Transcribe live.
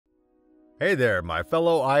Hey there, my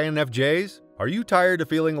fellow INFJs. Are you tired of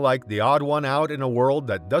feeling like the odd one out in a world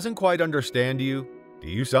that doesn't quite understand you? Do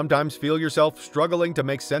you sometimes feel yourself struggling to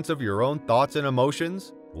make sense of your own thoughts and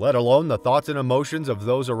emotions, let alone the thoughts and emotions of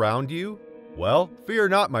those around you? Well, fear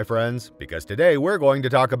not, my friends, because today we're going to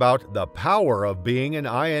talk about the power of being an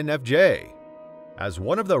INFJ. As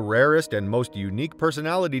one of the rarest and most unique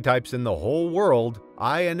personality types in the whole world,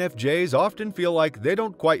 INFJs often feel like they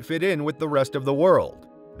don't quite fit in with the rest of the world.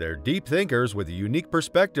 They're deep thinkers with unique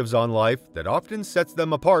perspectives on life that often sets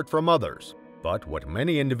them apart from others. But what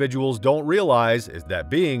many individuals don't realize is that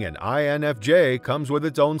being an INFJ comes with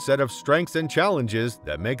its own set of strengths and challenges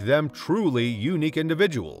that make them truly unique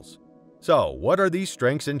individuals. So, what are these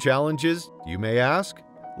strengths and challenges, you may ask?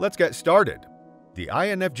 Let's get started. The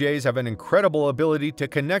INFJs have an incredible ability to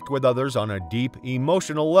connect with others on a deep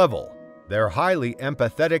emotional level. They're highly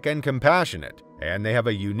empathetic and compassionate, and they have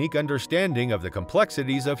a unique understanding of the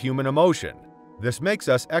complexities of human emotion. This makes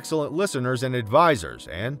us excellent listeners and advisors,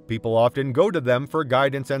 and people often go to them for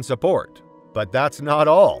guidance and support. But that's not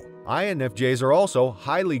all. INFJs are also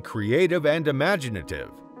highly creative and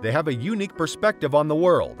imaginative. They have a unique perspective on the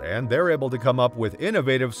world, and they're able to come up with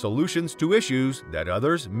innovative solutions to issues that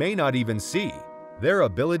others may not even see. Their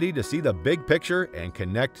ability to see the big picture and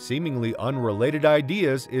connect seemingly unrelated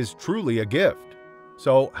ideas is truly a gift.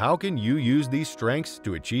 So, how can you use these strengths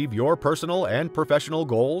to achieve your personal and professional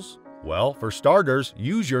goals? Well, for starters,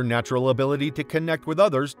 use your natural ability to connect with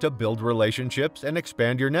others to build relationships and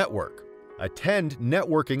expand your network. Attend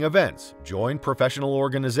networking events, join professional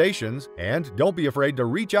organizations, and don't be afraid to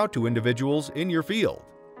reach out to individuals in your field.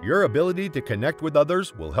 Your ability to connect with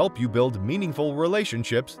others will help you build meaningful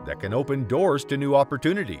relationships that can open doors to new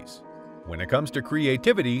opportunities. When it comes to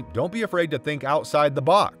creativity, don't be afraid to think outside the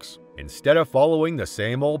box. Instead of following the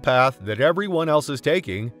same old path that everyone else is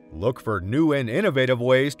taking, look for new and innovative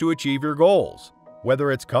ways to achieve your goals.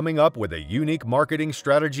 Whether it's coming up with a unique marketing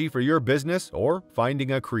strategy for your business or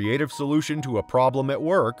finding a creative solution to a problem at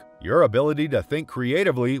work, your ability to think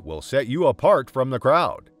creatively will set you apart from the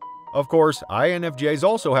crowd. Of course, INFJs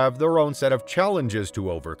also have their own set of challenges to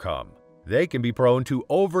overcome. They can be prone to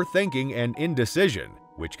overthinking and indecision,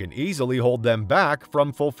 which can easily hold them back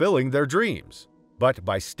from fulfilling their dreams. But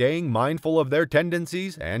by staying mindful of their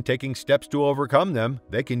tendencies and taking steps to overcome them,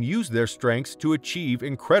 they can use their strengths to achieve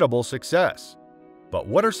incredible success. But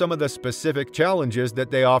what are some of the specific challenges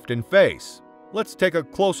that they often face? Let's take a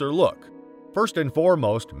closer look. First and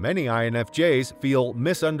foremost, many INFJs feel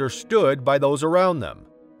misunderstood by those around them.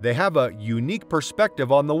 They have a unique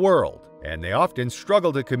perspective on the world, and they often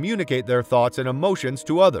struggle to communicate their thoughts and emotions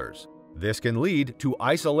to others. This can lead to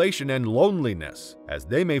isolation and loneliness, as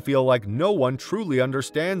they may feel like no one truly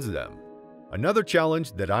understands them. Another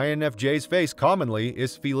challenge that INFJs face commonly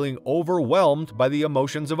is feeling overwhelmed by the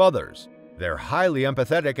emotions of others. They're highly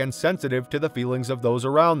empathetic and sensitive to the feelings of those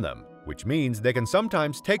around them, which means they can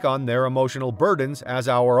sometimes take on their emotional burdens as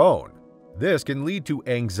our own. This can lead to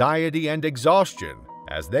anxiety and exhaustion,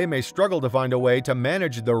 as they may struggle to find a way to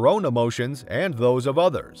manage their own emotions and those of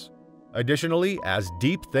others. Additionally, as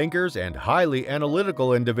deep thinkers and highly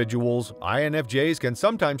analytical individuals, INFJs can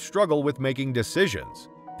sometimes struggle with making decisions.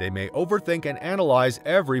 They may overthink and analyze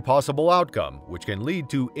every possible outcome, which can lead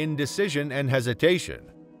to indecision and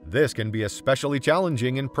hesitation. This can be especially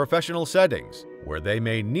challenging in professional settings, where they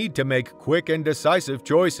may need to make quick and decisive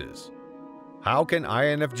choices. How can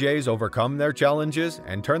INFJs overcome their challenges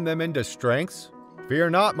and turn them into strengths? Fear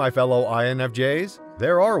not, my fellow INFJs.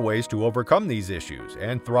 There are ways to overcome these issues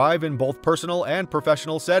and thrive in both personal and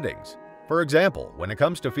professional settings. For example, when it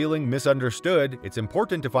comes to feeling misunderstood, it's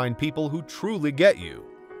important to find people who truly get you.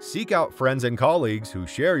 Seek out friends and colleagues who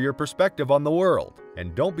share your perspective on the world,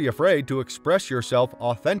 and don't be afraid to express yourself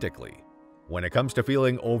authentically. When it comes to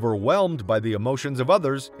feeling overwhelmed by the emotions of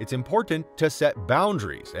others, it's important to set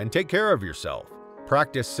boundaries and take care of yourself.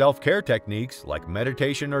 Practice self-care techniques like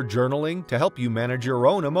meditation or journaling to help you manage your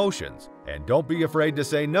own emotions, and don't be afraid to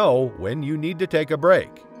say no when you need to take a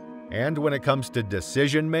break. And when it comes to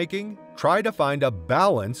decision-making, try to find a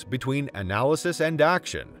balance between analysis and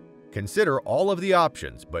action. Consider all of the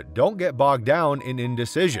options, but don't get bogged down in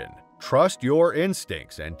indecision. Trust your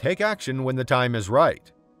instincts and take action when the time is right.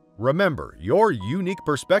 Remember, your unique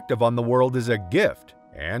perspective on the world is a gift.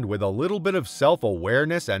 And with a little bit of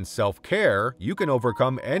self-awareness and self-care, you can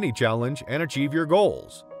overcome any challenge and achieve your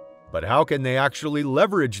goals. But how can they actually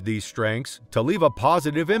leverage these strengths to leave a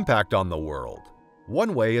positive impact on the world?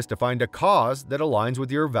 One way is to find a cause that aligns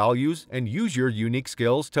with your values and use your unique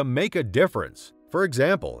skills to make a difference. For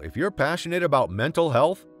example, if you're passionate about mental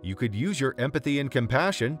health, you could use your empathy and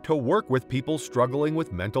compassion to work with people struggling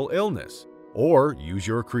with mental illness. Or use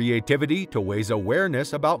your creativity to raise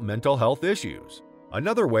awareness about mental health issues.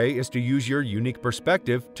 Another way is to use your unique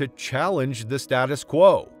perspective to challenge the status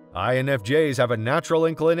quo. INFJs have a natural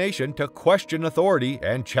inclination to question authority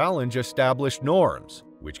and challenge established norms,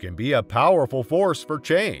 which can be a powerful force for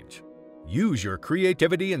change. Use your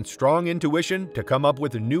creativity and strong intuition to come up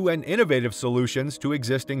with new and innovative solutions to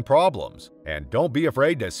existing problems, and don't be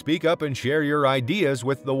afraid to speak up and share your ideas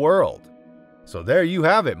with the world. So there you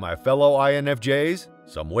have it, my fellow INFJs,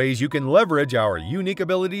 some ways you can leverage our unique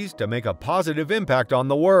abilities to make a positive impact on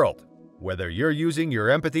the world. Whether you're using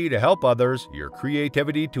your empathy to help others, your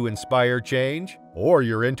creativity to inspire change, or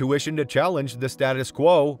your intuition to challenge the status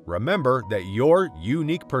quo, remember that your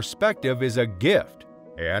unique perspective is a gift.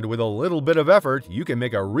 And with a little bit of effort, you can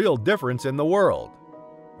make a real difference in the world.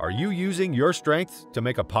 Are you using your strengths to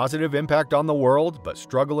make a positive impact on the world, but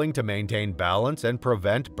struggling to maintain balance and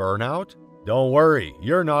prevent burnout? Don't worry,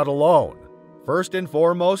 you're not alone. First and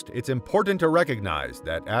foremost, it's important to recognize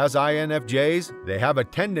that as INFJs, they have a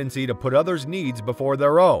tendency to put others' needs before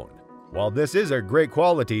their own. While this is a great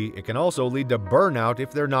quality, it can also lead to burnout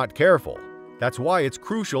if they're not careful. That's why it's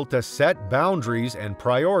crucial to set boundaries and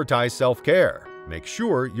prioritize self-care. Make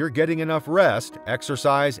sure you're getting enough rest,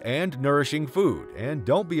 exercise, and nourishing food, and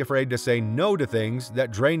don't be afraid to say no to things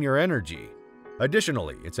that drain your energy.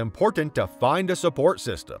 Additionally, it's important to find a support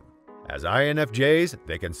system. As INFJs,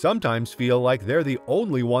 they can sometimes feel like they're the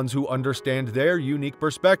only ones who understand their unique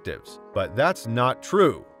perspectives, but that's not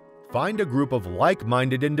true. Find a group of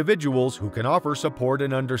like-minded individuals who can offer support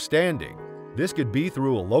and understanding. This could be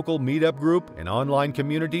through a local meetup group, an online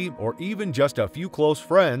community, or even just a few close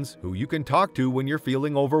friends who you can talk to when you're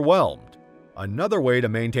feeling overwhelmed. Another way to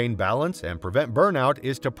maintain balance and prevent burnout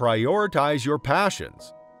is to prioritize your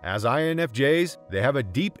passions. As INFJs, they have a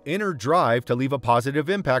deep inner drive to leave a positive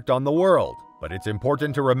impact on the world, but it's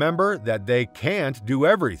important to remember that they can't do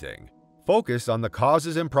everything. Focus on the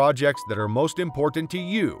causes and projects that are most important to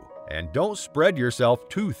you, and don't spread yourself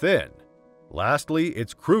too thin. Lastly,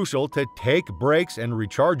 it's crucial to take breaks and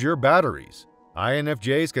recharge your batteries.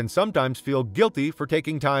 INFJs can sometimes feel guilty for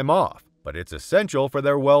taking time off, but it's essential for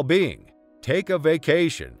their well-being. Take a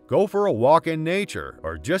vacation, go for a walk in nature,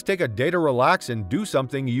 or just take a day to relax and do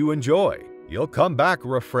something you enjoy. You'll come back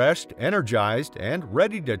refreshed, energized, and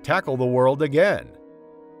ready to tackle the world again.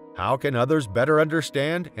 How can others better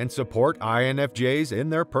understand and support INFJs in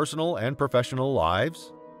their personal and professional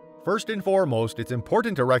lives? First and foremost, it's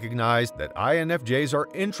important to recognize that INFJs are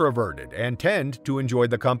introverted and tend to enjoy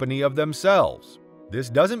the company of themselves. This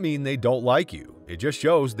doesn't mean they don't like you, it just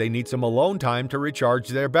shows they need some alone time to recharge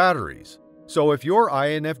their batteries. So if your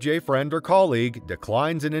INFJ friend or colleague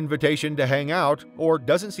declines an invitation to hang out or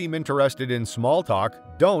doesn't seem interested in small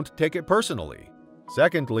talk, don't take it personally.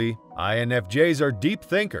 Secondly, INFJs are deep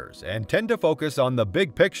thinkers and tend to focus on the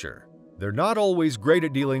big picture. They're not always great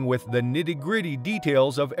at dealing with the nitty-gritty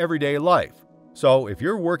details of everyday life. So if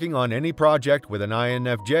you're working on any project with an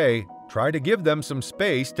INFJ, try to give them some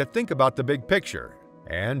space to think about the big picture,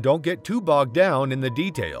 and don't get too bogged down in the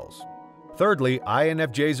details. Thirdly,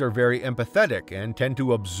 INFJs are very empathetic and tend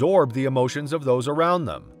to absorb the emotions of those around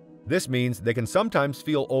them. This means they can sometimes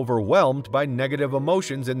feel overwhelmed by negative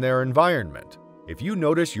emotions in their environment. If you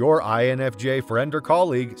notice your INFJ friend or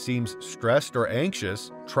colleague seems stressed or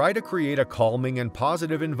anxious, try to create a calming and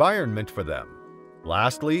positive environment for them.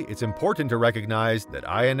 Lastly, it's important to recognize that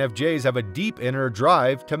INFJs have a deep inner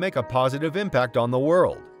drive to make a positive impact on the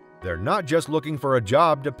world. They're not just looking for a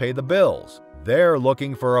job to pay the bills. They're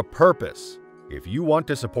looking for a purpose. If you want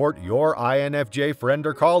to support your INFJ friend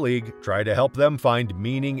or colleague, try to help them find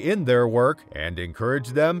meaning in their work and encourage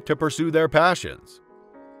them to pursue their passions.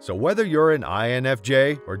 So whether you're an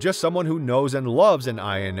INFJ or just someone who knows and loves an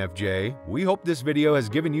INFJ, we hope this video has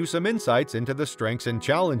given you some insights into the strengths and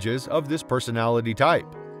challenges of this personality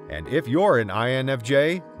type. And if you're an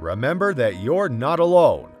INFJ, remember that you're not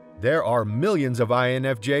alone. There are millions of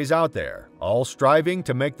INFJs out there, all striving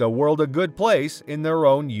to make the world a good place in their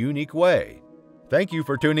own unique way. Thank you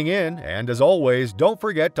for tuning in, and as always, don't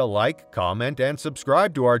forget to like, comment, and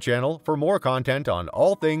subscribe to our channel for more content on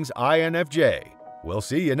all things INFJ. We'll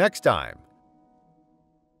see you next time.